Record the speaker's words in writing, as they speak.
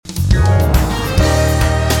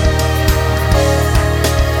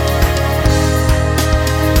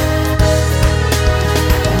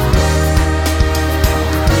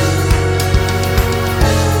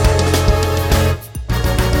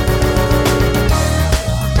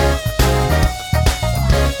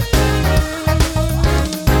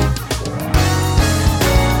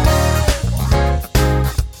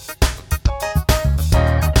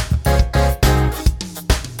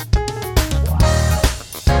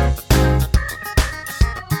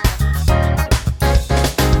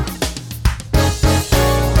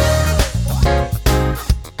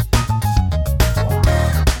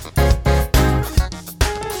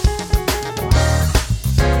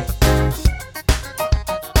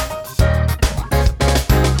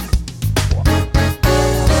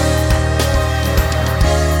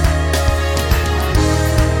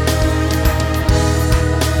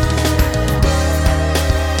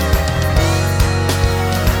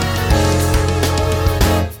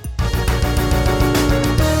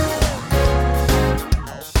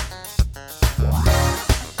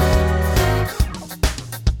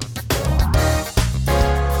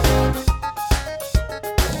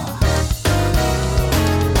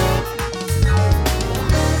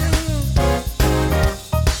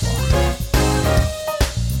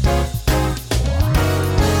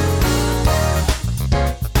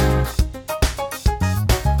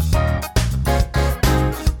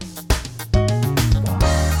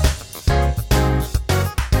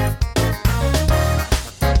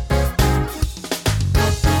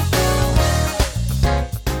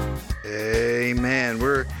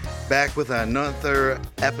back with another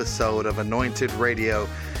episode of Anointed Radio,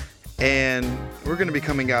 and we're going to be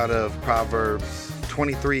coming out of Proverbs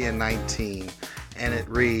 23 and 19, and it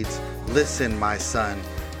reads, "Listen, my son,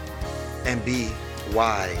 and be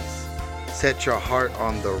wise. Set your heart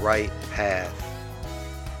on the right path."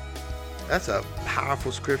 That's a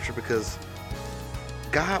powerful scripture because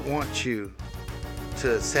God wants you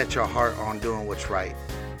to set your heart on doing what's right.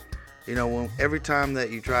 You know, every time that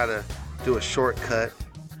you try to do a shortcut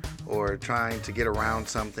or trying to get around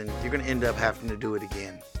something, you're going to end up having to do it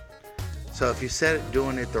again. So if you set it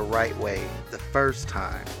doing it the right way the first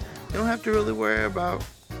time, you don't have to really worry about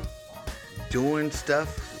doing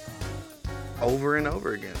stuff over and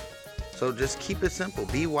over again. So just keep it simple.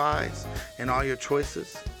 Be wise in all your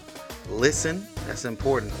choices. Listen, that's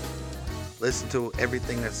important. Listen to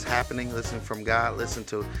everything that's happening. Listen from God. Listen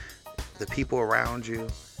to the people around you.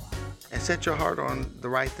 And set your heart on the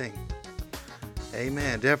right thing.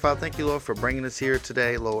 Amen. Dear Father, thank you, Lord, for bringing us here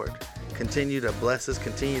today, Lord. Continue to bless us.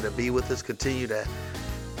 Continue to be with us. Continue to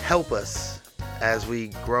help us as we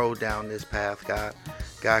grow down this path, God.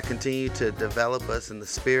 God, continue to develop us in the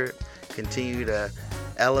Spirit. Continue to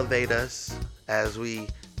elevate us as we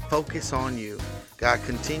focus on you. God,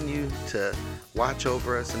 continue to watch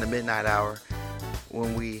over us in the midnight hour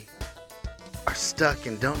when we are stuck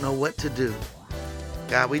and don't know what to do.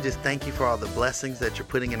 God, we just thank you for all the blessings that you're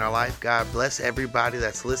putting in our life. God, bless everybody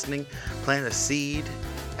that's listening. Plant a seed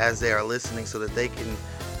as they are listening so that they can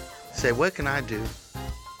say, what can I do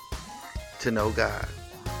to know God?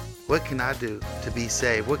 What can I do to be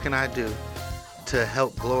saved? What can I do to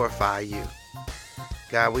help glorify you?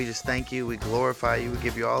 God, we just thank you. We glorify you. We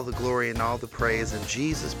give you all the glory and all the praise in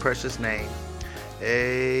Jesus' precious name.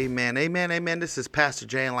 Amen. Amen. Amen. This is Pastor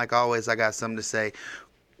Jay, and like always, I got something to say.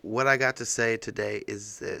 What I got to say today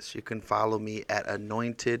is this. You can follow me at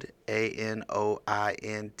Anointed, Anointed,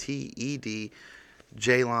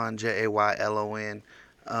 Jaylon, Jaylon,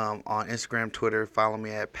 on Instagram, Twitter. Follow me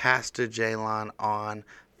at Pastor Jaylon on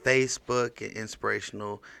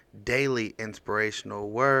Facebook. Daily inspirational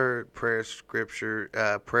word, prayer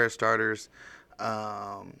scripture, prayer starters,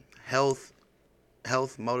 health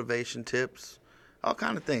motivation tips, all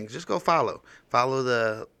kind of things. Just go follow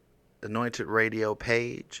the Anointed Radio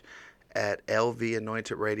page at LV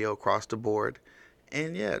Anointed Radio across the board.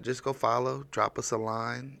 And yeah, just go follow, drop us a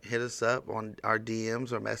line, hit us up on our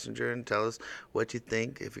DMs or Messenger and tell us what you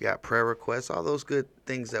think. If you got prayer requests, all those good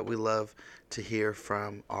things that we love to hear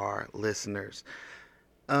from our listeners.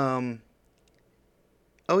 Oh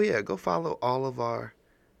yeah, go follow all of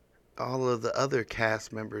the other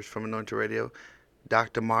cast members from Anointed Radio.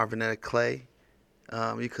 Dr. Marvinetta Clay.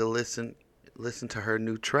 You could listen to her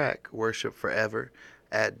new track, Worship Forever,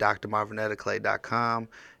 at drmarvinettaclay.com.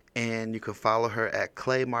 And you can follow her at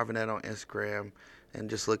Clay Marvinetta on Instagram. And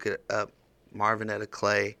just look it up, Marvinetta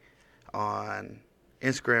Clay, on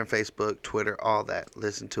Instagram, Facebook, Twitter, all that.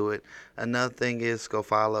 Listen to it. Another thing is go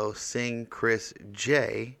follow Sing Chris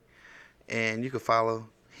J. And you can follow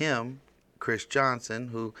him, Chris Johnson,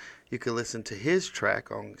 who you can listen to his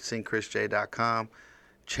track on singchrisj.com,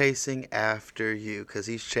 Chasing After You, because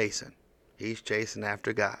he's chasing. He's chasing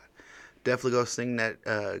after God. Definitely go sing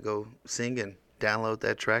and download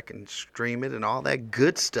that track and stream it and all that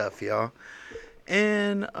good stuff, y'all.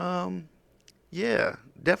 And yeah,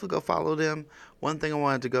 definitely go follow them. One thing I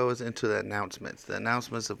wanted to go is into the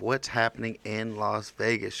announcements of what's happening in Las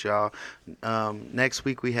Vegas, y'all. Next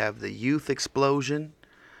week we have the Youth Explosion.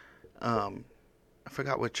 I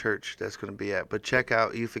forgot what church that's going to be at, but check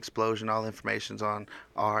out Youth Explosion. All the information's on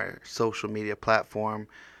our social media platform.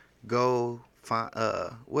 Go find,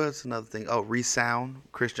 what's another thing? Oh, Resound,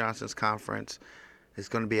 Chris Johnson's conference. It's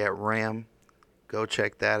going to be at RAM. Go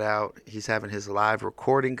check that out. He's having his live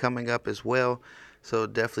recording coming up as well. So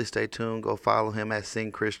definitely stay tuned. Go follow him at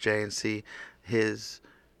Sing Chris J and see his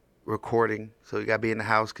recording. So you got to be in the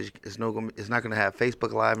house because it's not going to have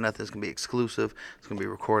Facebook Live, nothing. It's going to be exclusive. It's going to be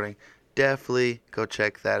recording. Definitely go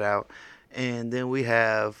check that out. And then we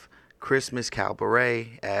have Christmas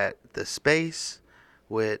Cabaret at The Space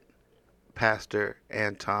with Pastor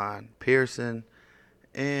Anton Pearson.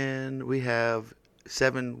 And we have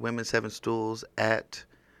 7 Women, 7 Stools at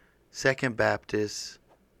Second Baptist,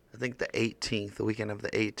 I think the 18th, the weekend of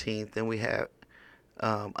the 18th. And we have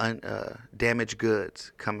Damaged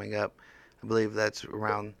Goods coming up. I believe that's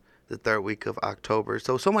around the 3rd week of October.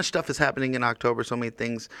 So much stuff is happening in October. So many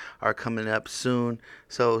things are coming up soon.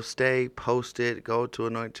 So stay posted. Go to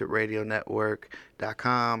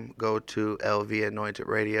anointedradionetwork.com. Go to LV Anointed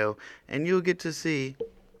Radio. And you'll get to see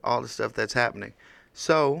all the stuff that's happening.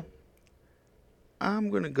 So I'm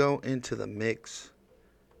going to go into the mix.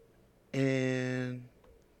 And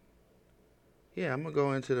yeah, I'm gonna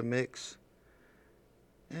go into the mix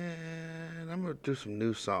and I'm gonna do some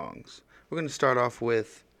new songs. We're gonna start off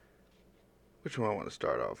with which one I want to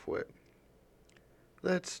start off with.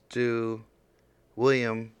 Let's do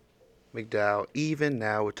William McDowell, Even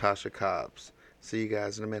Now with Tasha Cobbs. See you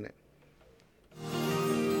guys in a minute.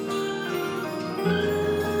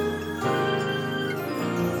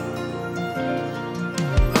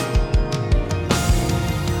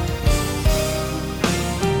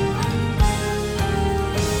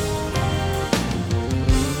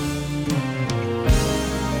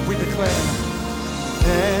 We declare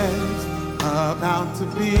there's about to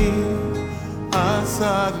be a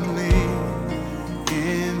suddenly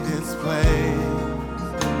in this place.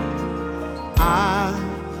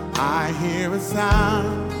 I hear a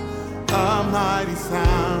sound, a mighty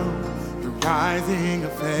sound, the rising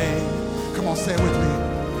of faith. Come on, say it with me.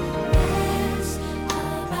 There's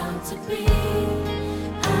about to be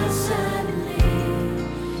a suddenly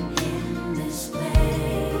in this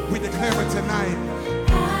place. We declare it tonight.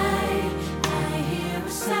 I hear a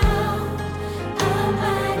sound, a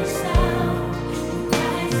mighty sound,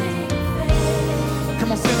 rising faith.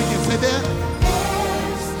 Come on, say it again. Say that.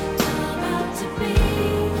 There's about to be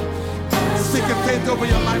a Speak of faith over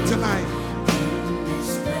your life tonight. in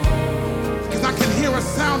this place. Because I can hear a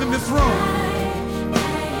sound in this room. I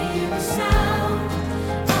hear a sound,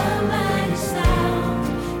 a mighty sound,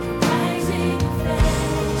 rising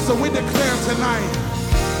faith. So we declare tonight.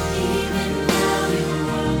 Even now you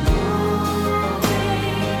are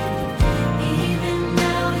moving. Even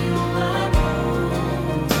now you are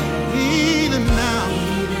moving. Even now.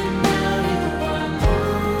 Even now you are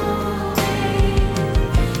moving.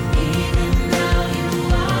 Even now you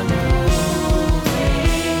are moving.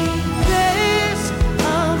 There's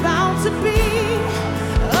about to be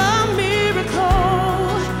a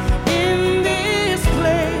miracle in this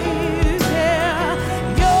place. Yeah,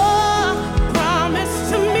 your promise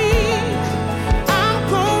to me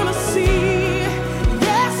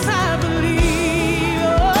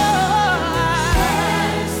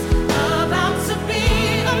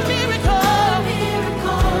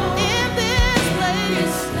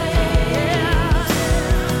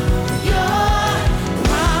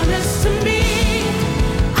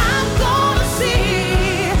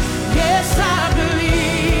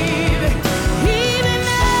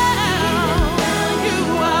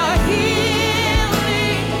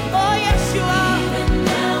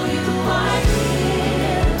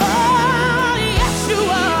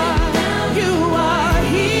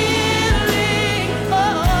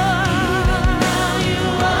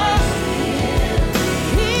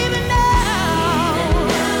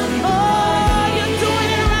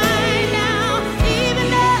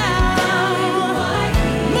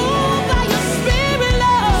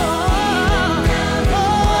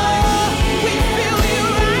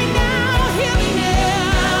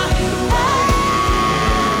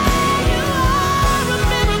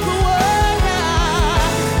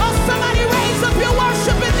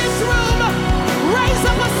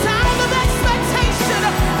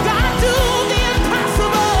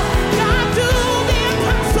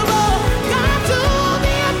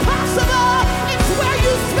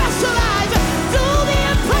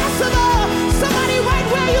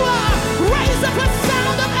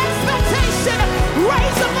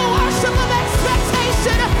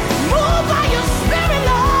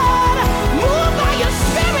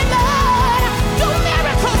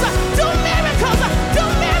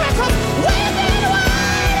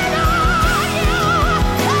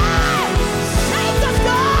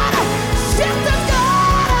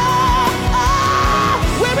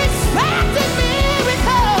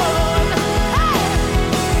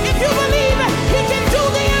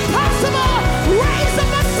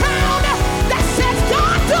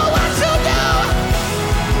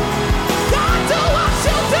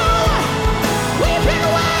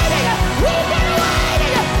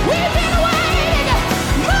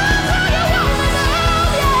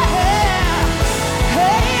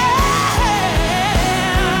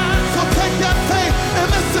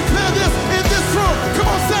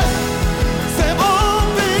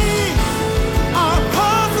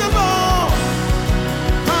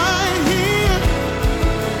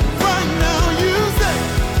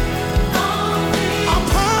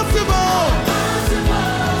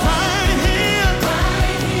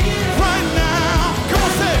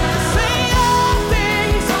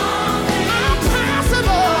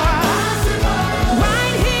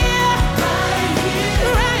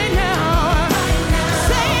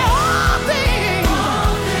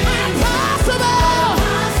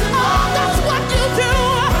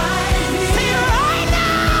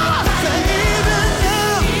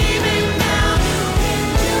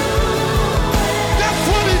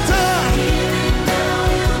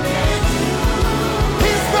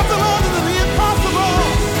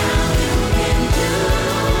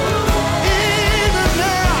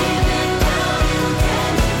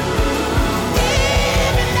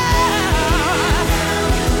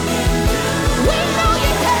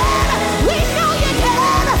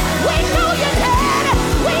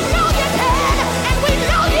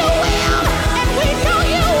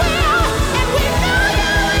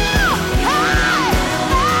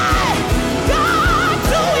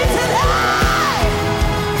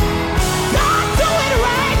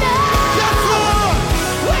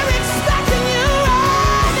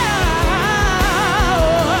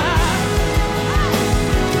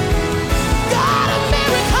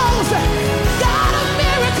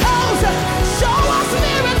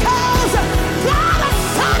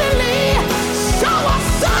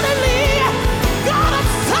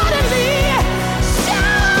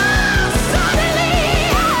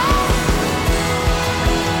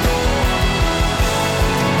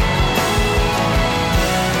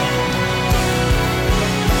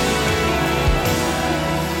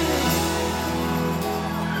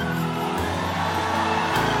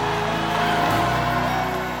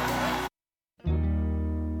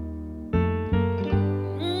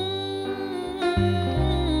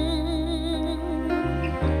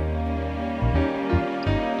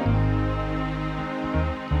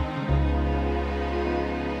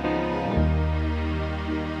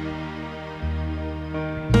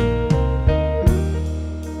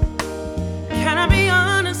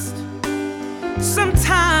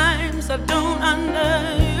I don't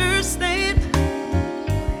understand.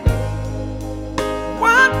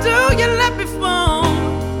 Why do you let me fall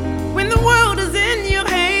when the world is in your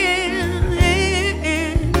hand?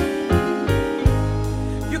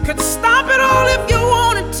 You could stop it all if you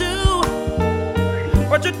wanted to,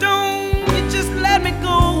 but you don't. You just let me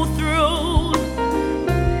go through.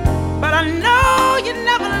 But I know you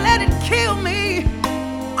never let it kill me,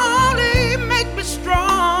 only make me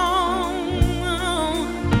strong.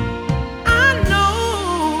 I know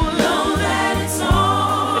that it's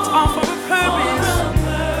all for a purpose.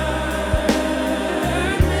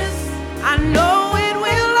 I know it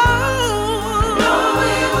will all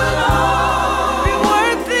be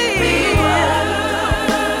worth it.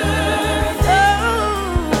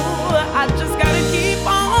 Oh, I just gotta keep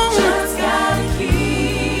on.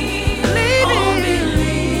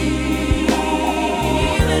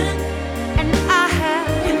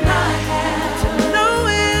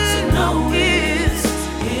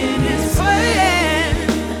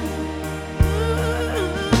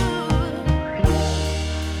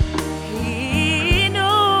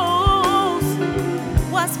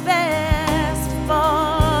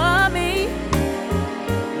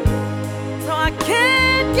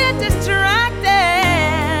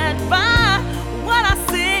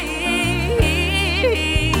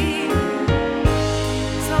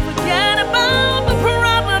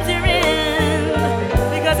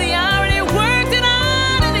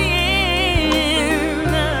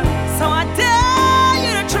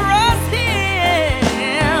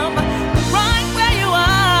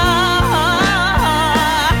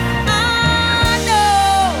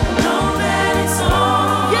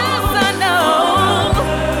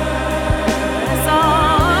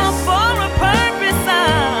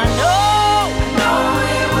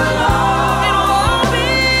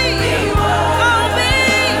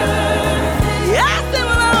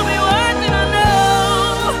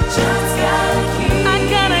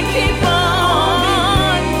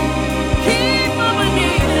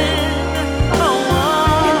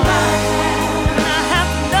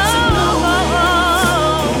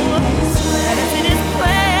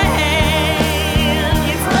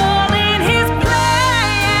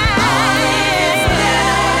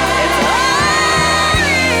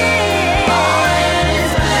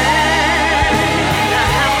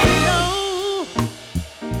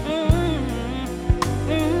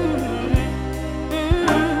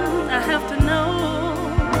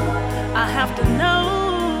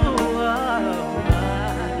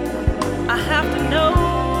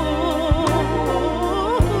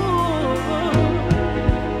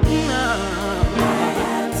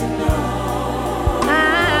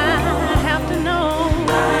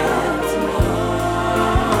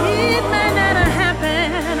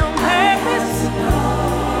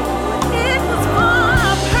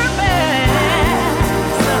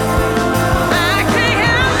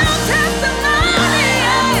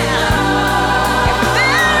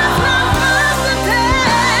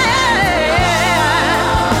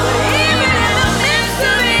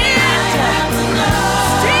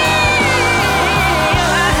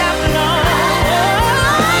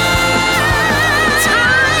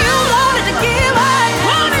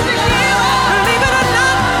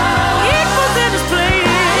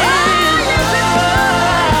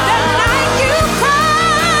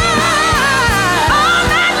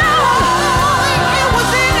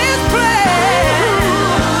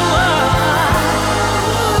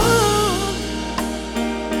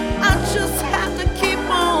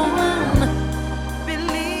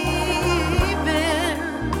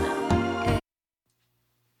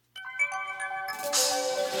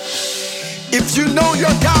 If you know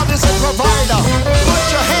your God is a provider,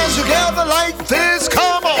 put your hands together like this.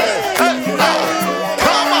 Come on. Hey,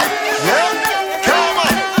 come on. Yeah. Come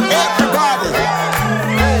on. Everybody.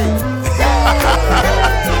 Hey.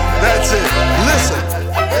 That's it. Listen.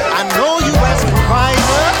 I know you as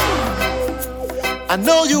provider. I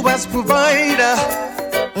know you as provider.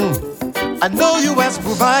 I know you as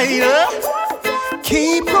provider.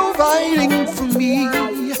 Keep providing for me.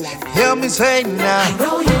 Hear me say now. I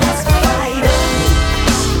know you as provider.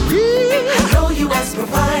 I know you as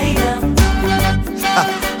provider.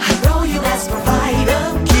 I know you as provider.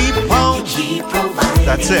 Keep on. You keep providing.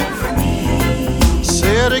 That's it. For me.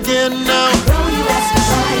 Say it again now. I know you as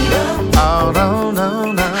provider. Oh no no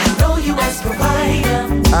no. I know you as provider.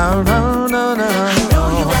 Oh no no no. I know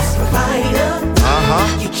you as provider.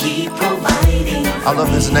 You keep providing. I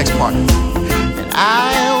love this next part. And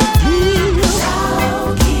I'll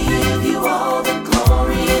give you all the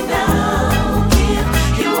glory and I'll give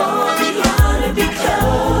you all the honor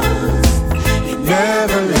because you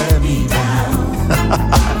never let me down.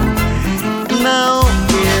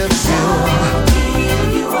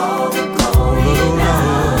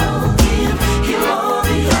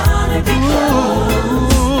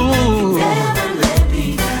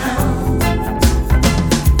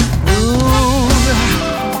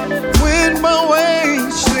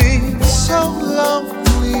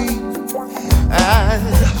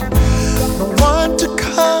 the one to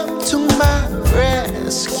come to my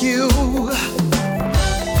rescue.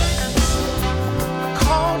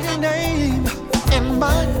 Call your name in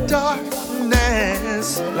my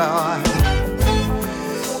darkness, Lord.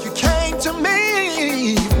 You came to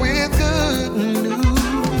me with good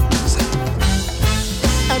news,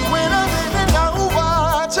 and when I didn't know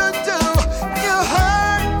what to do, you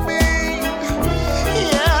heard me.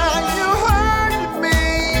 Yeah, you heard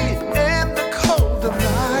me in the cold of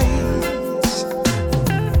nights.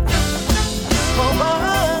 Oh, my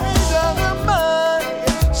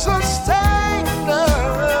sustainer,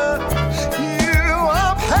 you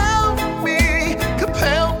upheld me,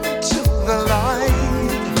 compelled me to the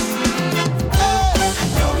light. I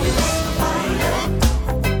know you as provider.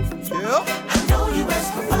 Yep. I know you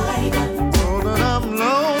as provider. Oh, that I'm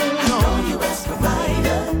low. I know you as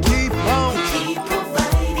provider. Keep on. Keep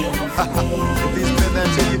providing for me. If he's been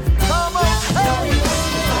there to you, come on. I know you as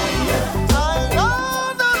provider. I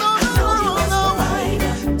know, no, I know you as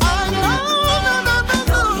provider. I know, no, I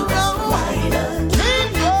know you as provider.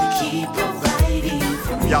 Keep on. Keep providing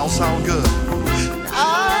for me. Y'all sound good.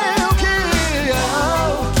 I'll give you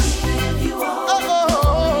all. Give you all Oh,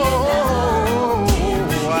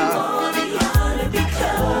 all the honor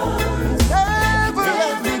because never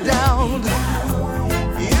let me down.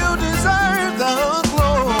 You deserve the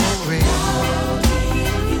glory.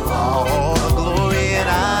 All the glory and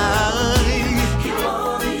I. you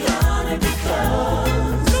all the honor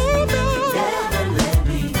because never let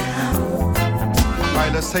me down. All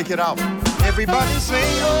right, let's take it out. Everybody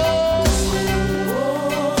sing, oh.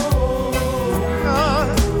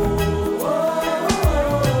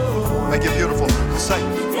 Make it beautiful. Sing.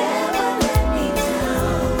 Never let me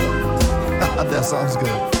down. That sounds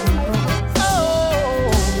good.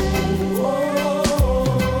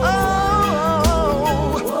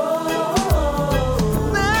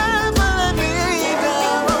 Never let me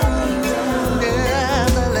down.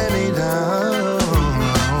 Never let me down.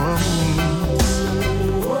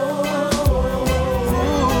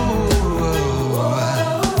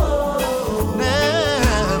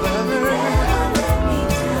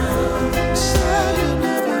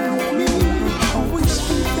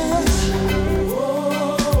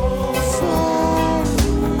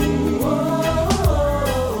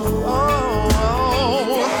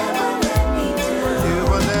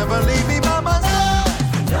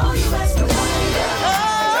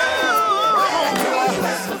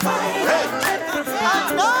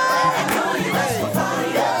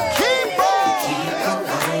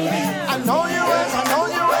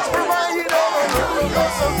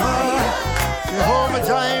 Jehovah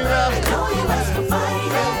Jireh,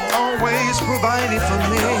 always providing for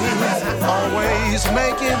me, always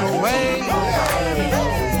making a way.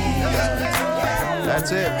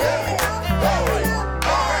 That's it.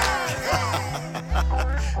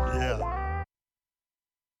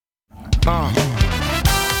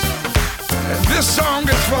 This song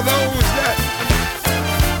is for those that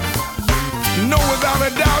know without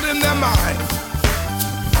a doubt in their mind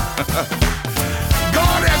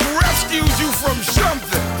God has rescued you from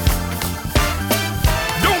something.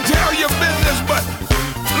 Don't tell your business, but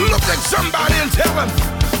look at somebody and tell them,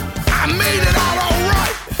 I made it out all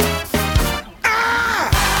right.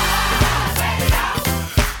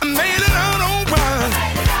 I made it out all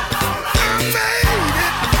right.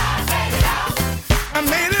 I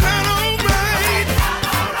made it out all right.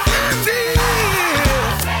 I did.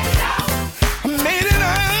 I made it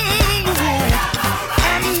out.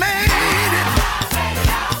 I made it.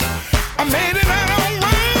 I made it out all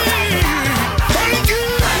right. Thank you.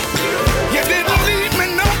 You didn't leave me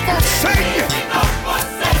nor forsake me.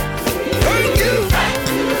 Thank you.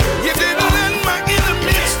 You didn't let my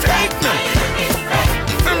enemies take me.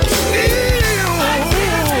 I'm still.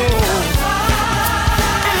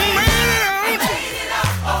 I made it out.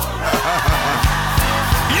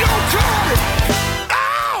 Yo, Charlie.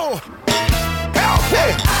 Ow! Help me.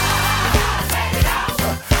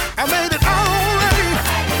 I made it already.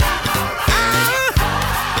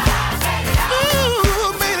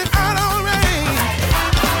 Made it out already.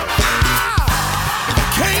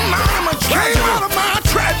 Came out of my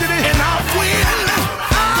tragedy and I win.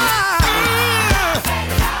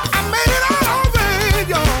 I made it out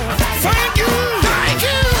already, y'all. Thank you. Thank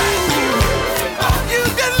you. You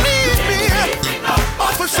didn't leave me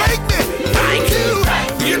or forsake me. Thank you.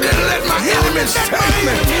 You didn't let my enemies take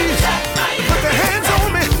me. Put their hands on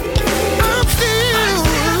me. I'm still.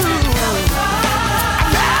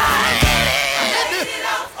 I made it.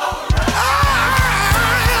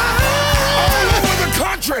 All over the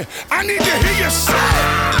country, I need to hear you say,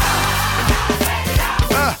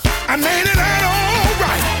 I made it out.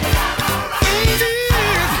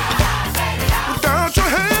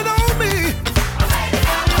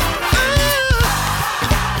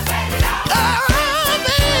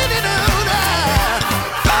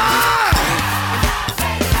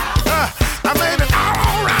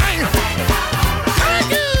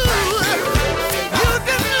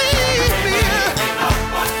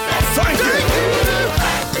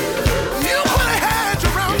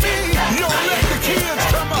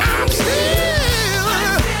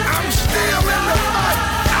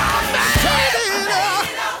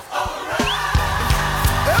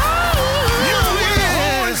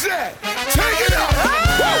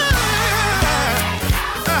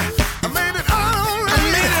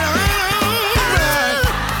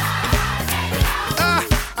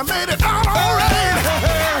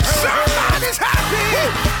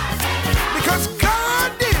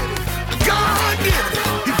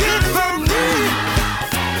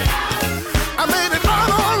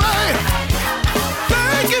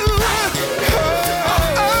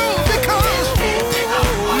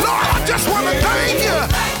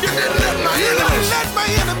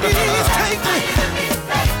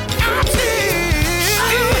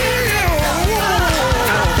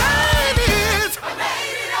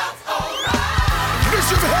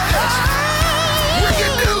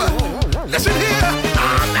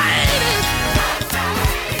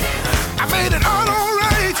 I made it out all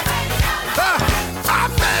right. I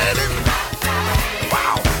made it.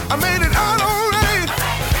 Wow, I made it out all right.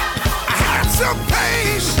 I had some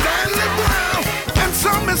pain, Stanley Brown, and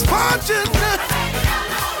some misfortune.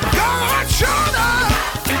 God showed up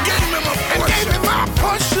and gave me my portion. And gave me my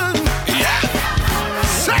portion. Yeah.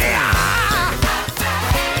 Say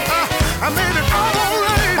I made it out all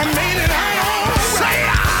right. I made it out all right. Say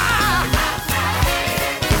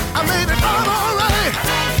I made it out all right.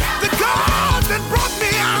 The God that brought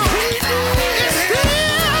me out is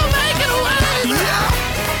still making a way. Yeah.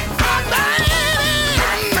 I made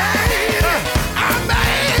it. I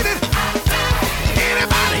made it.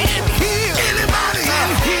 Anybody in here? Anybody in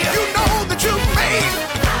here? You know that you made it.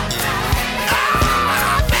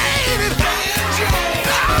 I made it.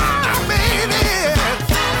 I made it.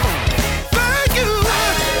 Thank you.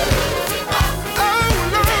 Oh,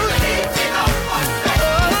 Lord.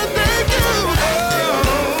 Thank you.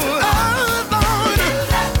 Oh, Lord.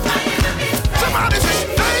 Somebody say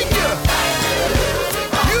thank you.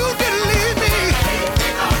 You didn't leave me,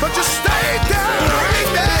 but you stayed there right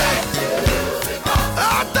there.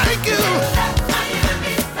 Oh, thank you.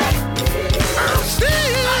 I'm still.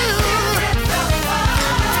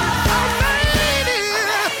 I made it.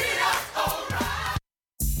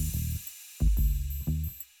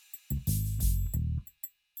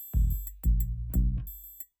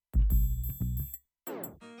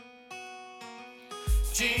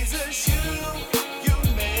 Jesus, you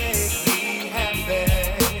make me happy,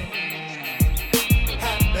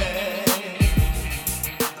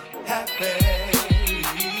 happy.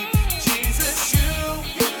 Jesus,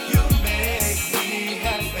 you make me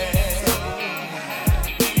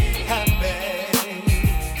happy,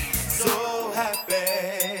 so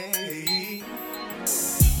happy.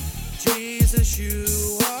 Jesus, you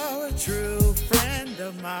are a true friend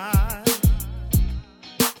of mine.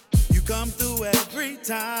 You come through every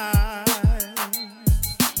time.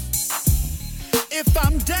 If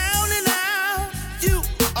I'm down and out, you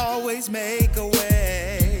always make a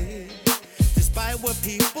way, despite what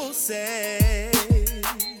people say.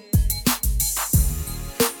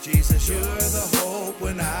 Jesus, you're the hope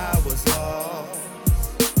when I was lost,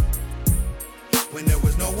 when there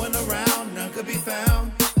was no one around, none could be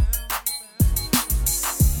found.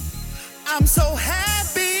 I'm so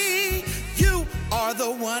happy you are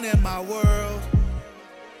the one in my world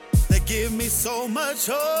that give me so much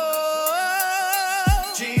hope.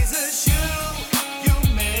 Jesus, you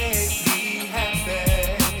make me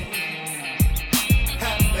happy,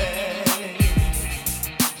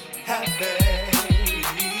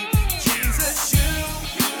 Jesus,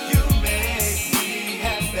 you make me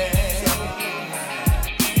happy,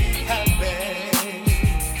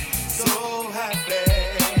 so happy.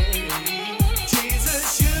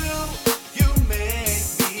 Jesus, you make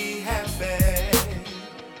me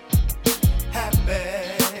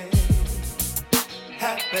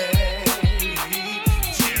happy,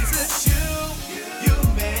 Jesus, you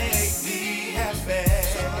make me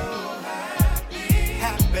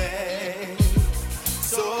happy,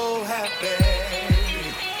 so happy.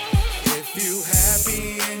 If you happy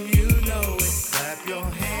and you know it, clap your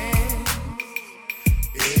hands.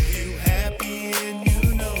 If you happy and you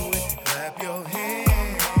know it, clap your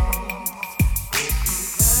hands. If you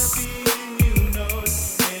happy and you know it,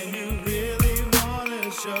 and you really wanna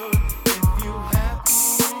show it. If you happy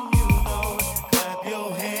and you know it, clap your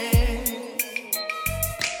hands.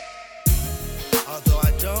 Although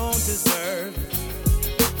I don't deserve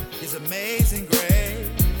His amazing grace,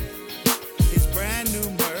 His brand new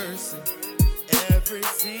mercy every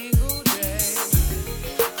single day.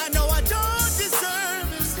 I know I don't deserve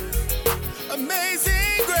His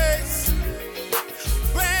amazing grace,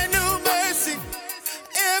 brand new mercy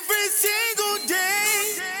every single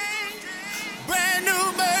day, brand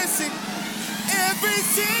new mercy every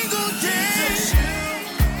single day.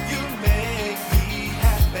 You make me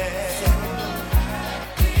happy,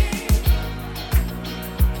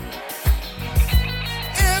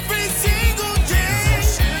 Every single day,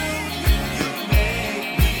 you make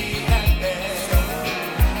me happy,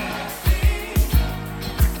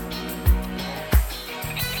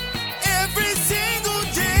 every single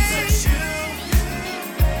day.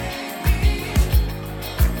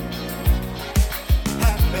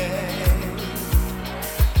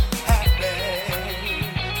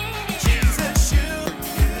 Jesus,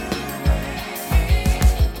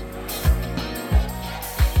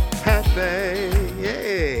 Happy.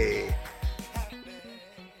 Yay.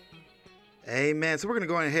 Amen. So we're going to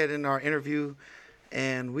go ahead in our interview,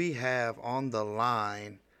 and we have on the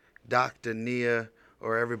line Dr. Nia,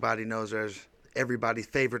 or everybody knows her as everybody's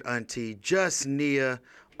favorite auntie, Just Nia,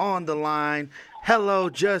 on the line. Hello,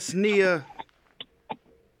 Just Nia.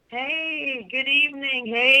 Hey, good evening.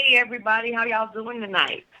 Hey, everybody. How y'all doing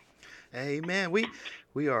tonight? Hey, man,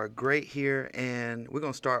 we are great here, and we're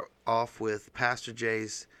going to start off with Pastor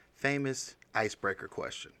Jay's famous icebreaker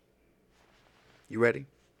question. You ready?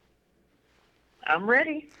 I'm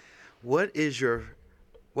ready. What was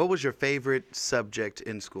your favorite subject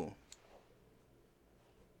in school?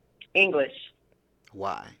 English.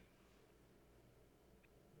 Why?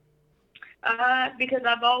 Because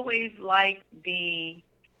I've always liked the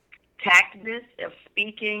tactness of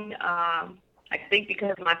speaking. I think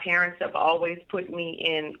because my parents have always put me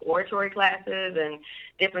in oratory classes and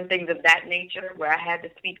different things of that nature where I had to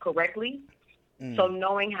speak correctly. So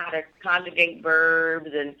knowing how to conjugate verbs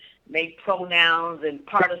and make pronouns and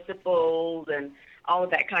participles and all of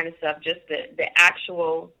that kind of stuff, just the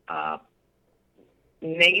actual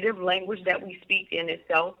native language that we speak in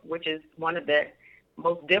itself, which is one of the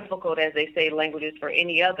most difficult, as they say, languages for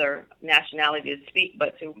any other nationality to speak.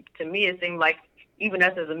 But to me, it seemed like even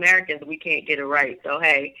us as Americans, we can't get it right. So,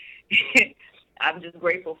 hey, I'm just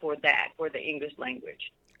grateful for that, for the English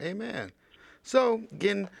language. Amen. So,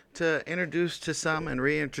 getting to introduce to some and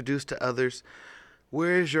reintroduce to others,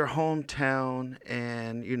 where is your hometown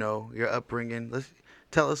and, your upbringing?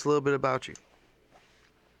 Tell us a little bit about you.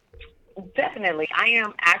 Definitely. I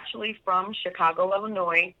am actually from Chicago,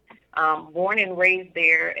 Illinois, born and raised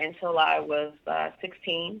there until I was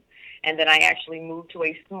 16. And then I actually moved to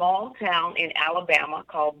a small town in Alabama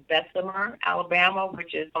called Bessemer, Alabama,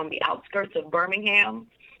 which is on the outskirts of Birmingham.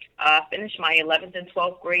 Finished my 11th and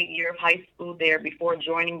 12th grade year of high school there before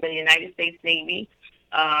joining the United States Navy,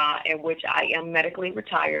 in which I am medically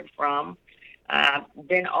retired from.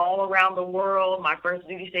 Been all around the world. My first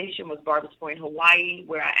duty station was Barbers Point, Hawaii,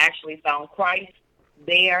 where I actually found Christ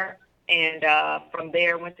there. And from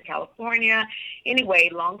there, went to California. Anyway,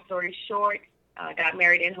 long story short, got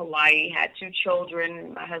married in Hawaii, had 2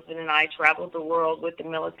 children. My husband and I traveled the world with the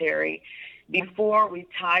military before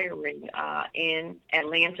retiring in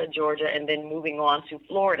Atlanta, Georgia, and then moving on to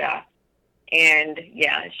Florida. And,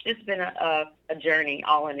 yeah, it's just been a journey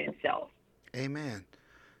all in itself. Amen.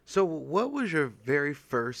 So what was your very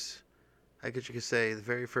first, I guess you could say, the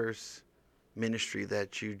very first ministry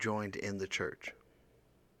that you joined in the church?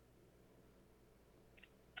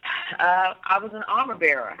 I was an armor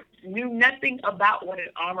bearer. Knew nothing about what an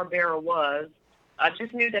armor bearer was. I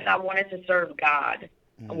just knew that I wanted to serve God.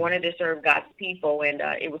 I wanted to serve God's people, and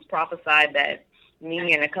it was prophesied that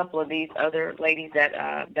me and a couple of these other ladies that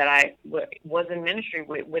I was in ministry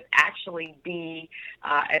with would actually be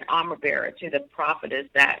an armor bearer to the prophetess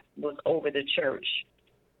that was over the church,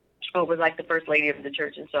 or was like the first lady of the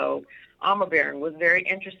church. And so armor bearing was very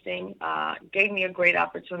interesting, gave me a great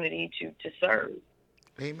opportunity to serve.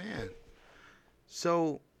 Amen.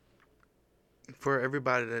 So for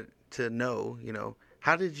everybody to know,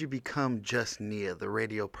 how did you become Just Nia, the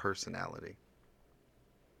radio personality?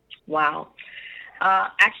 Wow.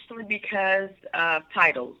 Actually, because of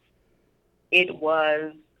titles.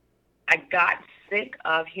 I got sick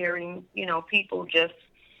of hearing, people just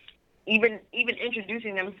even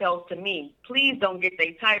introducing themselves to me. Please don't get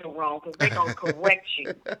their title wrong, because they're going to correct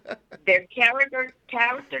you. Their character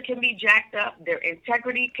can be jacked up. Their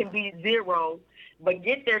integrity can be zero. But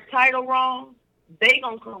get their title wrong, they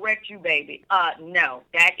going to correct you, baby. No,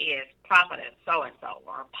 that is prophetess so-and-so,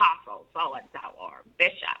 or apostle so-and-so, or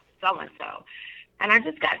bishop so-and-so. And I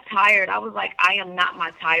just got tired. I was like, I am not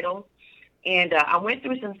my title. And I went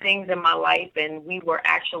through some things in my life, and we were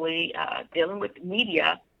actually dealing with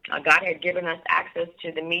media. God had given us access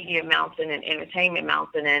to the media mountain and entertainment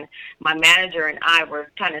mountain, and my manager and I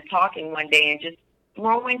were kind of talking one day and just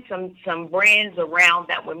throwing some brands around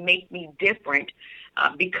that would make me different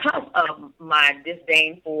because of my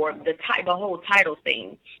disdain for the whole title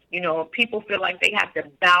thing. People feel like they have to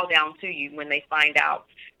bow down to you when they find out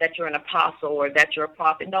that you're an apostle or that you're a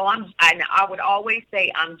prophet. No, I would always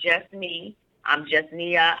say I'm just me. I'm just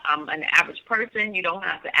Nia. I'm an average person. You don't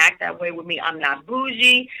have to act that way with me. I'm not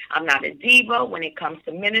bougie. I'm not a diva when it comes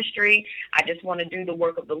to ministry. I just want to do the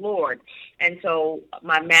work of the Lord. And so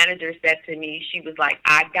my manager said to me, she was like,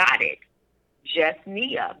 I got it. Just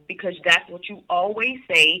Nia, because that's what you always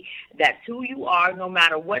say. That's who you are, no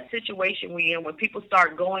matter what situation we're in. When people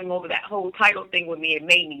start going over that whole title thing with me, it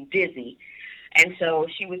made me dizzy. And so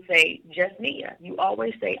she would say, just Nia. You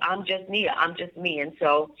always say, I'm just Nia. I'm just me. And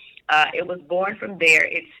so it was born from there.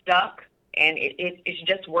 It stuck, and it's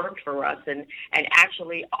just worked for us. And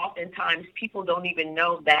actually, oftentimes, people don't even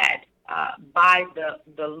know that by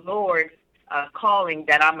the Lord's calling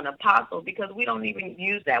that I'm an apostle, because we don't even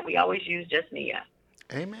use that. We always use just Nia.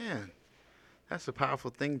 Amen. That's a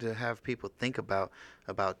powerful thing to have people think about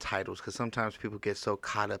titles, because sometimes people get so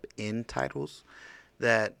caught up in titles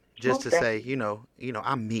that just to say,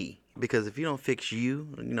 I'm me. Because if you don't fix you,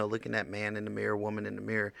 looking at man in the mirror, woman in the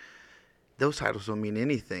mirror, those titles don't mean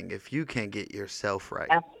anything if you can't get yourself right.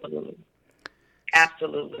 Absolutely.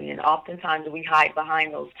 Absolutely. And oftentimes we hide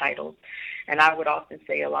behind those titles. And I would often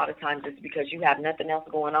say a lot of times it's because you have nothing else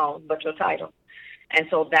going on but your title. And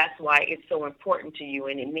so that's why it's so important to you,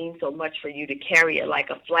 and it means so much for you to carry it like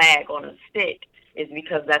a flag on a stick, is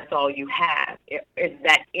because that's all you have. It's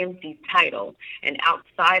that empty title. And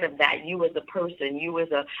outside of that, you as a person, you as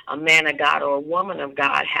a man of God or a woman of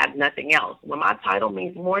God have nothing else. When my title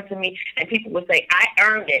means more to me, and people would say, I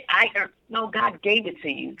earned it. No, God gave it to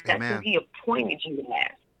you. That's Amen. who he appointed you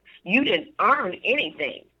as. You didn't earn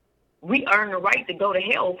anything. We earn the right to go to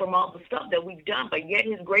hell from all the stuff that we've done, but yet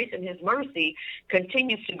his grace and his mercy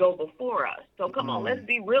continues to go before us. So come on, let's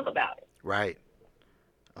be real about it. Right.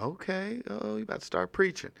 Okay. Oh, you about to start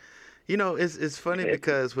preaching. It's funny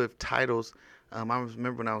because with titles, I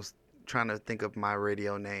remember when I was trying to think of my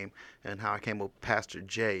radio name and how I came up with Pastor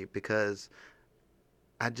J, because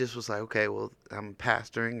I just was like, okay, well, I'm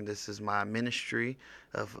pastoring. This is my ministry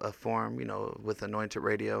of a form, with Anointed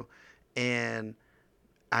Radio. And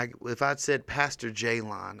if I'd said Pastor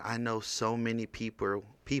Jaylon, I know so many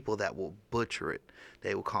people that will butcher it.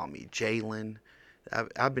 They will call me Jalen.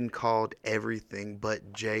 I've been called everything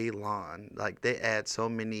but Jaylon. Like, they add so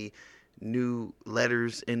many new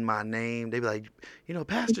letters in my name. They be like,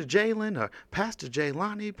 Pastor Jalen or Pastor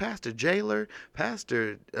Jaylani, Pastor Jailer,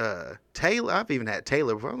 Pastor Taylor. I've even had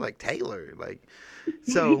Taylor before. I'm like, Taylor. Like,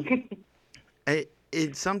 so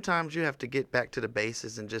sometimes you have to get back to the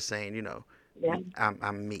basis and just saying, Yeah.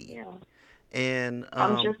 I'm me. Yeah. And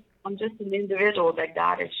I'm just an individual that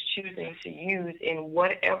God is choosing to use in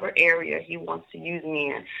whatever area he wants to use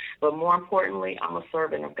me in. But more importantly, I'm a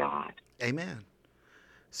servant of God. Amen.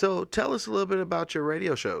 So tell us a little bit about your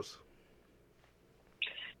radio shows.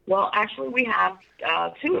 Well, actually, we have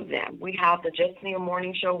two of them. We have the Just Neil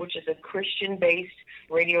Morning Show, which is a Christian-based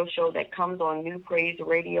radio show that comes on New Praise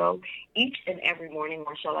Radio each and every morning,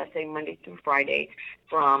 or shall I say Monday through Friday,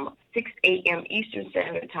 from 6 a.m. Eastern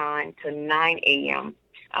Standard Time to 9 a.m.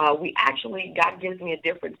 God gives me a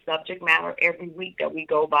different subject matter every week that we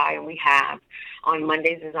go by, and we have. On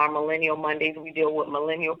Mondays is our Millennial Mondays. We deal with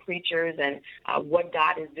millennial preachers and what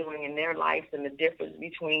God is doing in their lives and the difference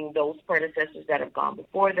between those predecessors that have gone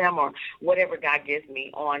before them, or whatever God gives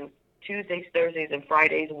me. On Tuesdays, Thursdays, and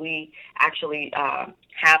Fridays, we actually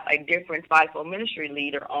have a different fivefold ministry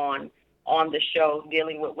leader on the show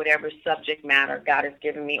dealing with whatever subject matter God has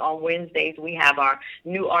given me. On Wednesdays, we have our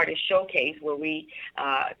New Artist Showcase, where we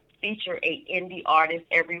feature a indie artist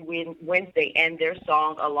every Wednesday and their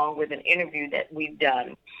song along with an interview that we've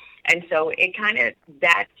done. And so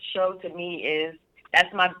that show to me that's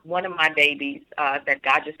one of my babies that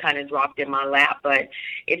God just kind of dropped in my lap. But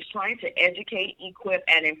it's trying to educate, equip,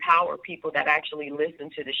 and empower people that actually listen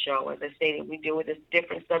to the show. As I stated, we deal with this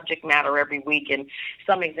different subject matter every week. And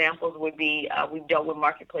some examples would be we've dealt with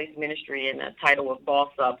marketplace ministry and the title of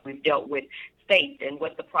Boss Up. We've dealt with faith and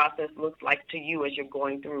what the process looks like to you as you're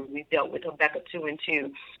going through. We've dealt with Habakkuk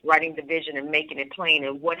 2:2, writing the vision and making it plain,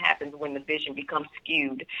 and what happens when the vision becomes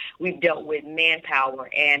skewed. We've dealt with manpower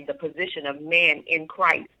and the position of man in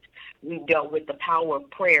Christ. We've dealt with the power of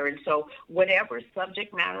prayer. And so whatever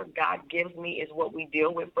subject matter God gives me is what we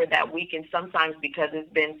deal with for that week. And sometimes, because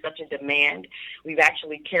it's been such a demand, we've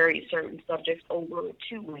actually carried certain subjects over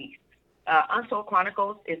 2 weeks. Unsold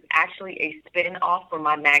Chronicles is actually a spin-off from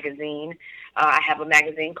my magazine. I have a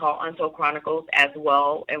magazine called Unsold Chronicles as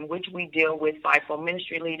well, in which we deal with fivefold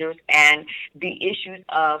ministry leaders and the issues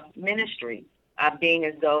of ministry. Being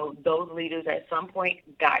as though those leaders at some point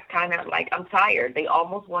got kind of like, I'm tired. They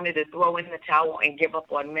almost wanted to throw in the towel and give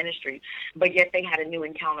up on ministry, but yet they had a new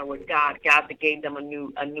encounter with God. God that gave them a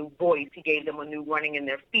new voice. He gave them a new running in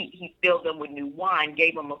their feet. He filled them with new wine,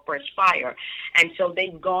 gave them a fresh fire. And so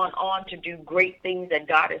they've gone on to do great things that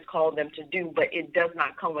God has called them to do, but it does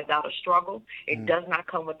not come without a struggle. It does not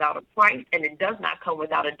come without a price, and it does not come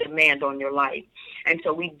without a demand on your life. And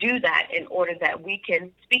so we do that in order that we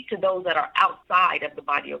can speak to those that are outside of the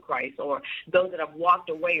body of Christ, or those that have walked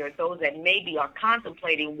away, or those that maybe are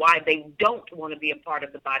contemplating why they don't want to be a part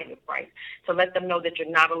of the body of Christ. So let them know that you're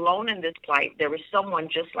not alone in this plight. There is someone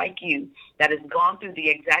just like you that has gone through the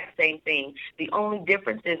exact same thing. The only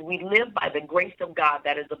difference is we live by the grace of God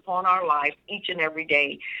that is upon our lives each and every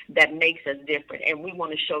day that makes us different, and we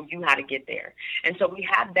want to show you how to get there. And so we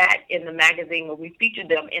have that in the magazine where we feature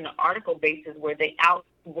them in an article basis where they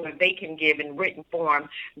where they can give in written form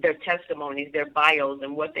their testimonies, their bios,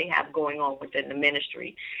 and what they have going on within the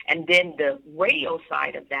ministry. And then the radio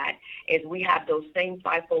side of that is we have those same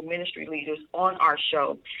fivefold ministry leaders on our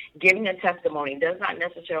show giving a testimony. It does not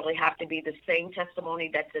necessarily have to be the same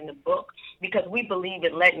testimony that's in the book, because we believe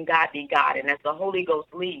in letting God be God. And as the Holy Ghost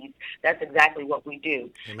leads, that's exactly what we do.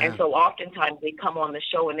 Amen. And so oftentimes they come on the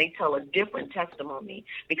show and they tell a different testimony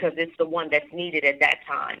because it's the one that's needed at that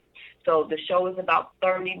time. So the show is about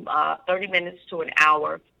 30 minutes to an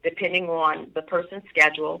hour, depending on the person's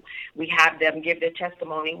schedule. We have them give their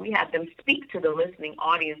testimony. We have them speak to the listening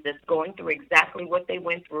audience that's going through exactly what they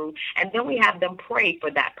went through. And then we have them pray for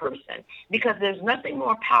that person, because there's nothing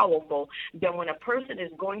more powerful than when a person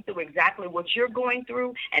is going through exactly what you're going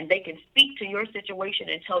through and they can speak to your situation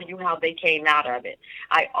and tell you how they came out of it.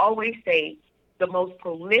 I always say the most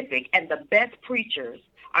prolific and the best preachers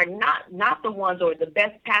are not the ones, or the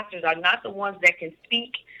best pastors are not the ones that can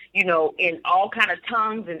speak, in all kind of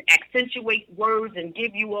tongues and accentuate words and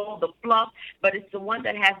give you all the fluff, but it's the one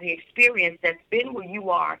that has the experience, that's been where you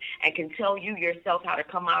are, and can tell you yourself how to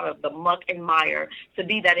come out of the muck and mire to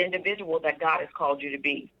be that individual that God has called you to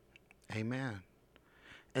be. Amen.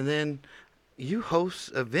 And then you host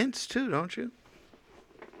events too, don't you?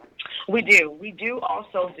 We do. We do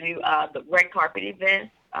also do the red carpet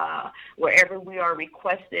events. Wherever we are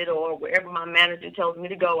requested, or wherever my manager tells me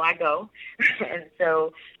to go, I go. And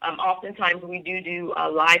so oftentimes we do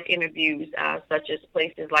live interviews, such as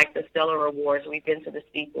places like the Stellar Awards. We've been to the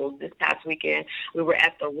Steeples. This past weekend we were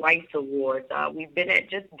at the Rice Awards. We've been at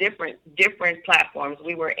just different platforms.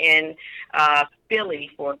 We were in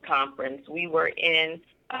Philly for a conference. We were in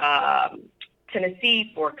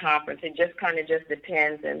Tennessee for a conference. It just kind of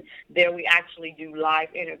depends. And there we actually do live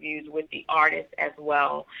interviews with the artists as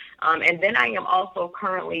well. And then I am also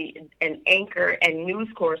currently an anchor and news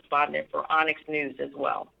correspondent for Onyx News as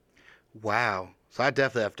well. Wow. So I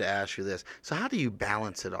definitely have to ask you this. So how do you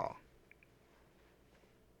balance it all?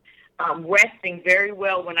 Resting very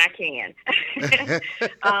well when I can.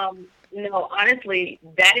 No, honestly,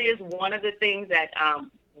 that is one of the things that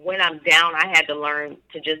when I'm down, I had to learn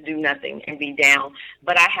to just do nothing and be down.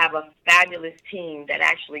 But I have a fabulous team that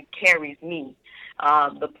actually carries me.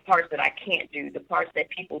 The parts that I can't do, the parts that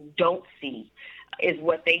people don't see, is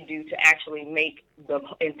what they do to actually make the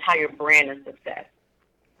entire brand a success.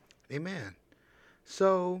 Amen.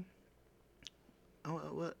 So,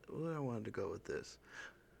 what I wanted to go with this.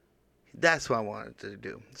 That's what I wanted to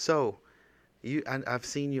do. So, I've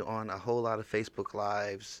seen you on a whole lot of Facebook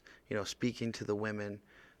Lives, speaking to the women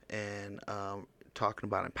and talking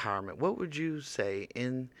about empowerment. What would you say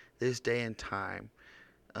in this day and time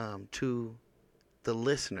to the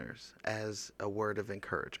listeners as a word of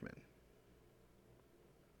encouragement?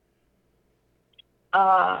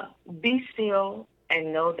 Be still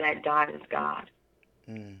and know that God is God.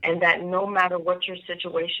 And that no matter what your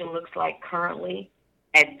situation looks like currently,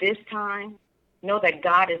 at this time, know that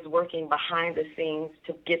God is working behind the scenes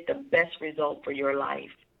to get the best result for your life.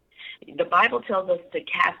 The Bible tells us to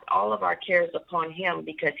cast all of our cares upon Him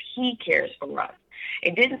because He cares for us.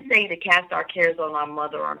 It didn't say to cast our cares on our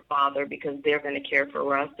mother or father because they're going to care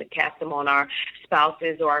for us, to cast them on our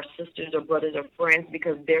spouses or our sisters or brothers or friends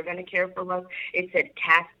because they're going to care for us. It said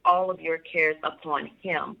cast all of your cares upon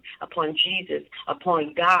Him, upon Jesus,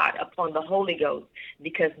 upon God, upon the Holy Ghost,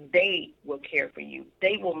 because they will care for you.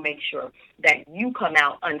 They will make sure that you come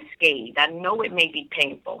out unscathed. I know it may be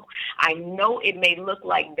painful. I know it may look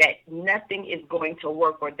like that nothing is going to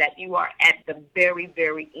work or that you are at the very,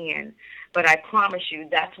 very end. But I promise you,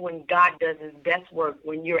 that's when God does His best work,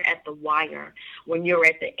 when you're at the wire, when you're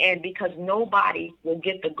at the end, because nobody will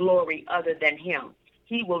get the glory other than Him.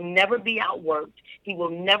 He will never be outworked. He will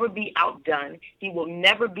never be outdone. He will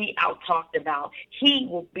never be out-talked about. He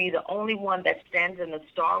will be the only one that stands in the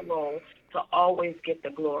star role to always get the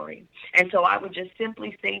glory. And so I would just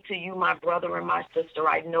simply say to you, my brother and my sister,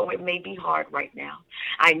 I know it may be hard right now.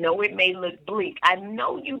 I know it may look bleak. I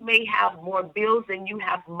know you may have more bills than you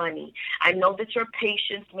have money. I know that your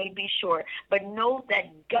patience may be short, but know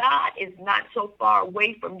that God is not so far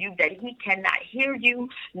away from you that He cannot hear you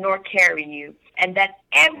nor carry you, and that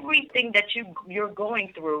everything that you're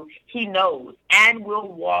going through, He knows and will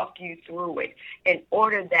walk you through it in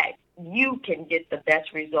order that you can get the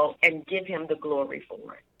best result and give Him the glory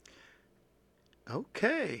for it.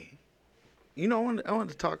 Okay. I want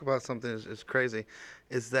to talk about something that's crazy,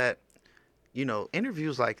 is that,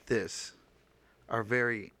 interviews like this are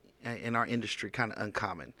very, in our industry, kind of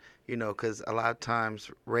uncommon, because a lot of times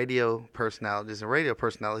radio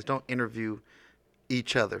personalities don't interview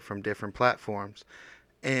each other from different platforms.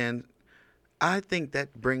 And I think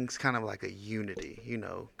that brings kind of like a unity,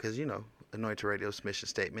 because, Anointed Radio's mission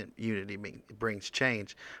statement, unity brings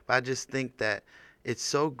change. But I just think that it's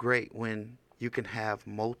so great when you can have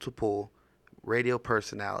multiple radio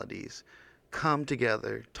personalities come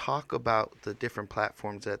together, talk about the different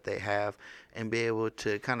platforms that they have, and be able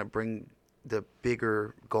to kind of bring the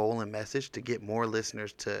bigger goal and message to get more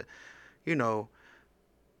listeners to,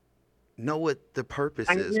 know what the purpose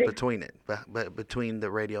is between it, but between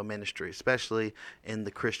the radio ministry, especially in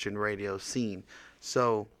the Christian radio scene.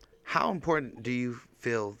 So how important do you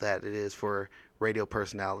feel that it is for radio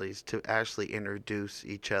personalities to actually introduce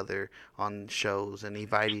each other on shows and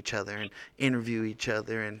invite each other and interview each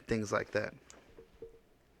other and things like that?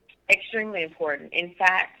 Extremely important. In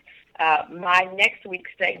fact, my next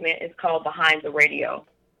week's segment is called Behind the Radio,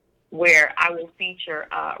 where I will feature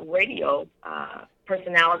radio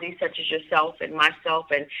personalities such as yourself and myself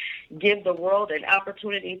and give the world an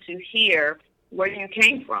opportunity to hear where you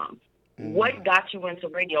came from. What got you into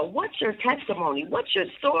radio? What's your testimony? What's your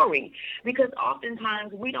story? Because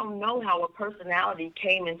oftentimes we don't know how a personality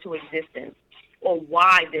came into existence or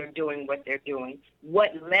why they're doing what they're doing,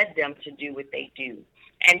 what led them to do what they do.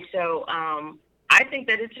 And so I think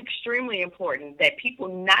that it's extremely important that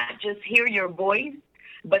people not just hear your voice,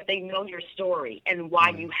 but they know your story and why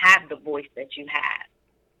you have the voice that you have.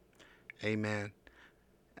 Amen.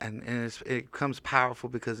 And it becomes powerful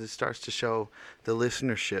because it starts to show the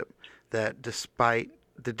listenership that despite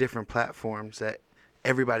the different platforms, that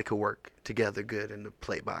everybody could work together good in the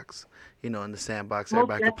play box, in the sandbox.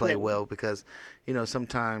 Everybody could play well because,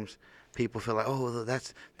 sometimes people feel like, oh,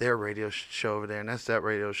 that's their radio show over there and that's that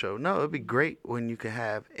radio show. No, it'd be great when you could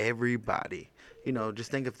have everybody.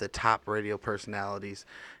 Just think of the top radio personalities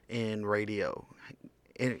in radio.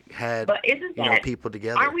 It had, but isn't that, people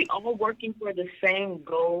together. Are we all working for the same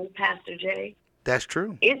goal, Pastor Jay? That's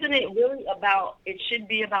true. Isn't it really it should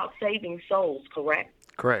be about saving souls, correct?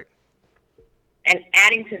 Correct. And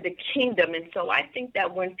adding to the kingdom. And so I think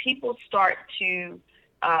that when people start to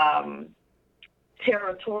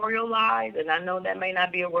territorialize, and I know that may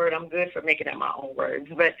not be a word, I'm good for making up my own words,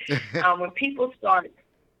 but when people start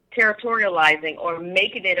territorializing or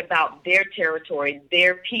making it about their territory,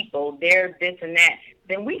 their people, their this and that,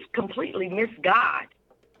 then we've completely missed God.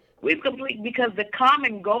 Because the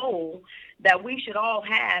common goal that we should all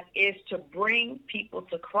have is to bring people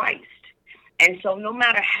to Christ. And so no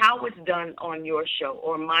matter how it's done on your show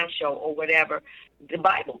or my show or whatever, the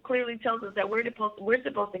Bible clearly tells us that we're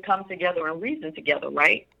supposed to come together and reason together,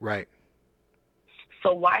 right? Right.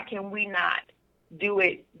 So why can we not do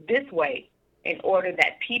it this way in order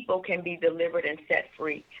that people can be delivered and set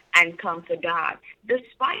free and come to God?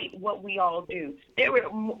 Despite what we all do,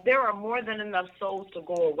 there are more than enough souls to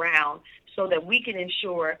go around so that we can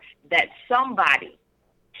ensure that somebody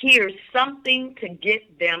hears something to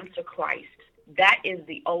get them to Christ. That is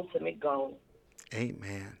the ultimate goal.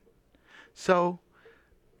 Amen. So,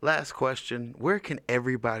 last question. Where can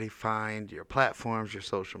everybody find your platforms, your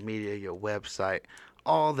social media, your website,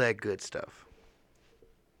 all that good stuff?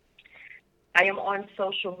 I am on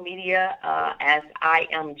social media as I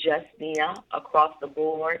Am Just Nia across the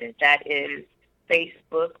board. That is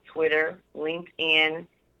Facebook, Twitter, LinkedIn,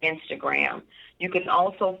 Instagram. You can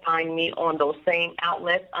also find me on those same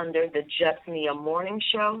outlets under the Just Nia Morning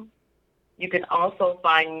Show. You can also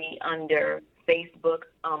find me under Facebook.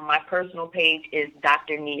 My personal page is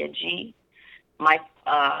Dr. Nia G. My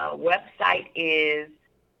website is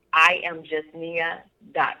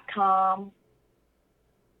IamJustNia.com,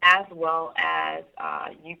 as well as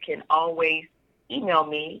you can always email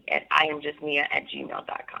me at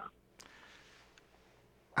IamJustNia@gmail.com.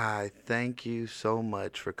 I thank you so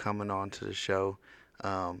much for coming on to the show.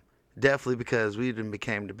 Definitely because we even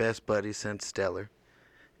became the best buddies since Stellar.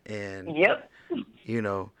 And, yep.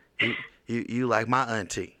 You like my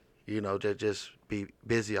auntie, that just be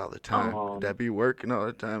busy all the time, that be working all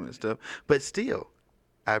the time and stuff. But still,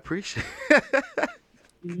 I appreciate it.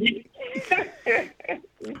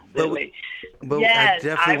 But yes, I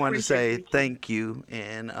definitely want to say thank you.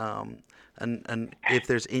 And if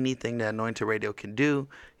there's anything that Anointed Radio can do,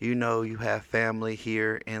 you have family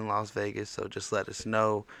here in Las Vegas, so just let us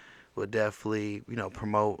know. We'll definitely,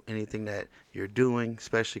 promote anything that you're doing,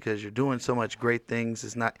 especially because you're doing so much great things.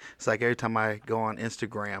 It's like every time I go on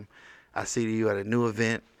Instagram, I see you at a new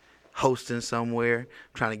event, hosting somewhere,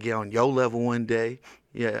 trying to get on your level one day.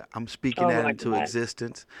 Yeah, I'm speaking that into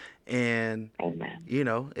existence. And,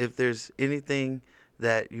 if there's anything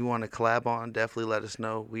that you want to collab on, definitely let us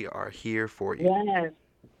know. We are here for you. Yes.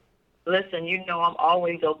 Listen, I'm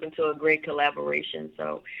always open to a great collaboration.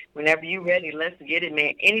 So whenever you're ready, let's get it,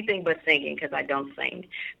 man. Anything but singing, because I don't sing.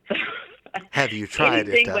 So Have you tried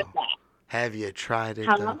Anything it but though? that. Have you tried it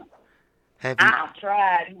Huh? though? Have you? I've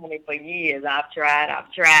tried, honey, for years. I've tried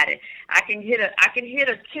it. I can hit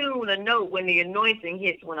a tune, a note when the anointing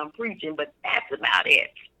hits when I'm preaching, but that's about it.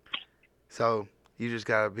 So you just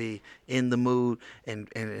gotta be in the mood and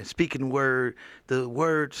speaking the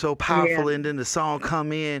word so powerful, Yeah. and then the song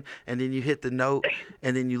come in, and then you hit the note,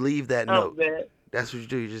 and then you leave that Oh, note. man. That's what you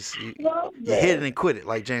do. You Oh, hit it man. and quit it,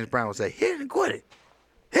 like James Brown would say. Hit it and quit it.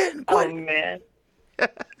 Hit it and Oh, quit it. man.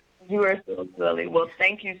 You are so silly. Well,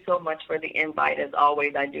 thank you so much for the invite. As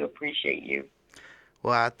always, I do appreciate you.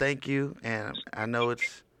 Well, I thank you, and I know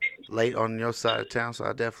it's late on your side of town, so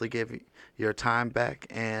I'll definitely give you your time back,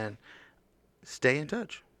 and stay in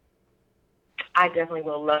touch. I definitely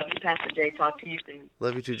will. Love you, Pastor Jay. Talk to you soon.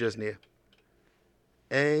 Love you too, Justnia.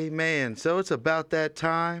 Amen. So it's about that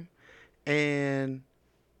time, and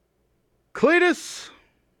Cletus,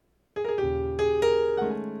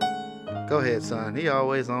 go ahead, son. He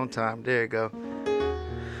always on time. There you go.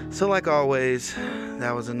 So like always,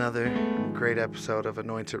 that was another great episode of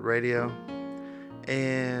Anointed Radio.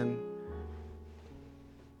 And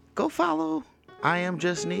go follow I Am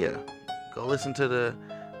Just Nia. Go listen to the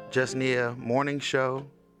Just Nia morning show.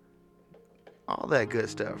 All that good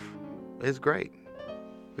stuff. It's great.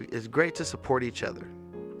 It's great to support each other.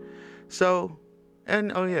 So,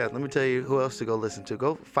 and oh yeah, let me tell you who else to go listen to.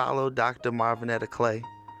 Go follow Dr. Marvinetta Clay.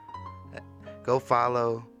 Go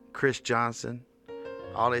follow Chris Johnson.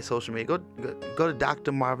 All their social media. Go to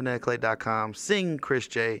drmarvinettaclay.com.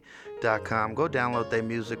 Singchrisj.com. Go download their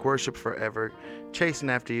music. Worship Forever. Chasing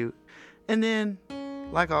After You. And then,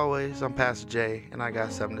 like always, I'm Pastor Jay, and I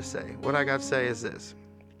got something to say. What I got to say is this.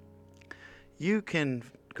 You can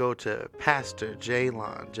go to Pastor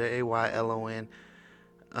Jaylon, Jaylon,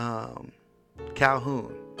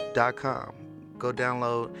 Calhoun.com. Go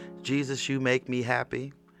download Jesus, You Make Me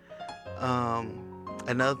Happy.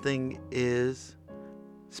 Another thing is,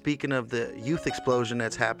 speaking of the youth explosion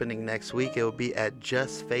that's happening next week, it will be at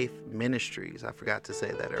Just Faith Ministries. I forgot to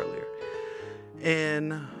say that earlier.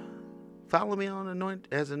 And follow me on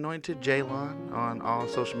Anointed Jaylon on all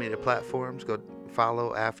social media platforms. Go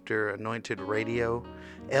follow after Anointed Radio,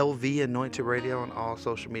 LV Anointed Radio on all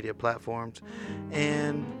social media platforms.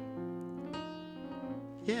 And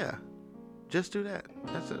yeah, just do that.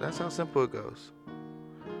 That's how simple it goes.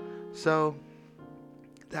 So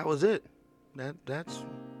that was it. That's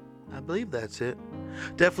I believe that's it.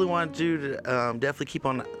 Definitely want you to definitely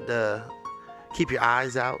keep your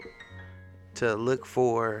eyes out to look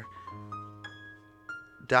for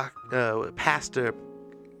Pastor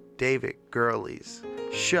David Gurley's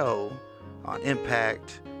show on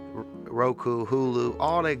Impact, Roku, Hulu,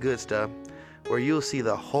 all that good stuff, where you'll see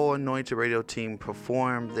the whole Anointed Radio team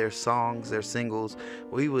perform their songs, their singles.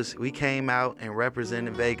 We came out and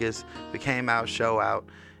represented Vegas. We came out, show out,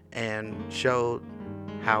 and showed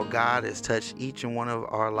how God has touched each and one of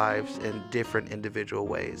our lives in different individual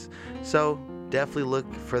ways. So definitely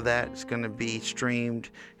look for that. It's going to be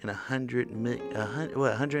streamed in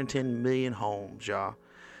 110 million homes, y'all.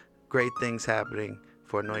 Great things happening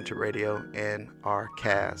for Anointed Radio and our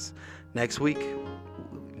cast. Next Friday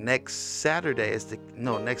is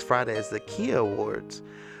the Kia Awards,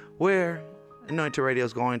 where Anointed Radio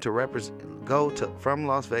is going to from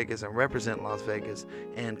Las Vegas and represent Las Vegas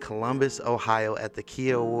and Columbus, Ohio at the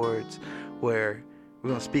Kia Awards, where we're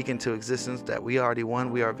going to speak into existence that we already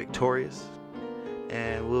won. We are victorious.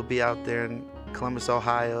 And we'll be out there in Columbus,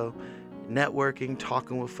 Ohio, networking,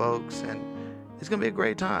 talking with folks, and it's going to be a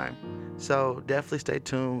great time. So definitely stay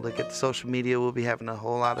tuned. Look at the social media. We'll be having a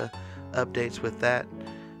whole lot of updates with that.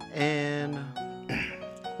 And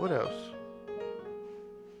what else?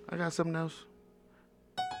 I got something else.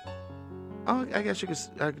 Oh, I guess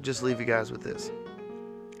I could just leave you guys with this.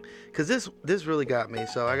 Because this really got me,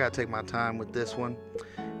 so I got to take my time with this one.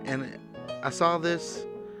 And I saw this,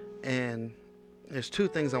 and there's two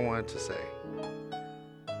things I wanted to say.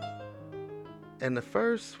 And the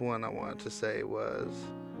first one I wanted to say was,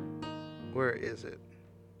 where is it?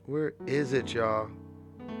 Where is it, y'all?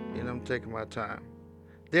 You know, I'm taking my time.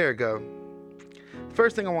 There we go.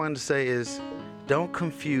 First thing I wanted to say is, don't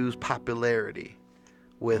confuse popularity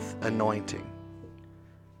with anointing.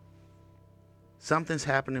 Something's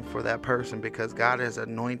happening for that person because God has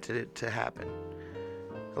anointed it to happen.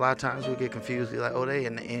 A lot of times we get confused. We're like, oh, they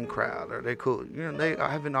in the in crowd, or they cool. You know, they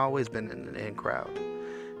haven't always been in the in crowd.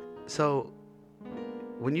 So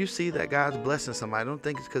when you see that God's blessing somebody, don't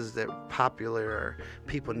think it's because they're popular or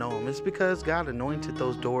people know them. It's because God anointed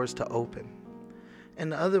those doors to open.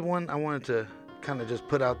 And the other one I wanted to kind of just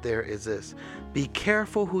put out there is this. Be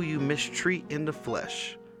careful who you mistreat in the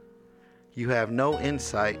flesh. you have no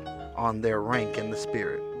insight on their rank in the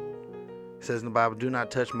Spirit. It says in the Bible, do not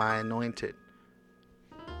touch my anointed.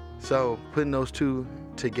 So putting those two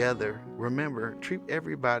together, remember, treat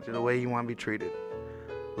everybody the way you want to be treated.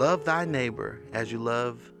 Love thy neighbor as you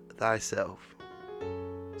love thyself.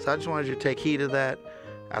 So I just wanted you to take heed of that.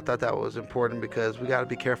 I thought that was important because we got to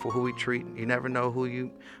be careful who we treat. You never know who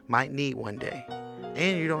you might need one day.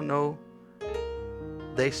 And you don't know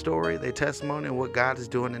their story, their testimony, and what God is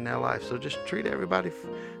doing in their life. So just treat everybody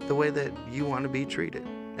the way that you want to be treated.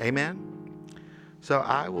 Amen? So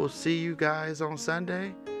I will see you guys on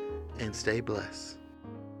Sunday, and stay blessed.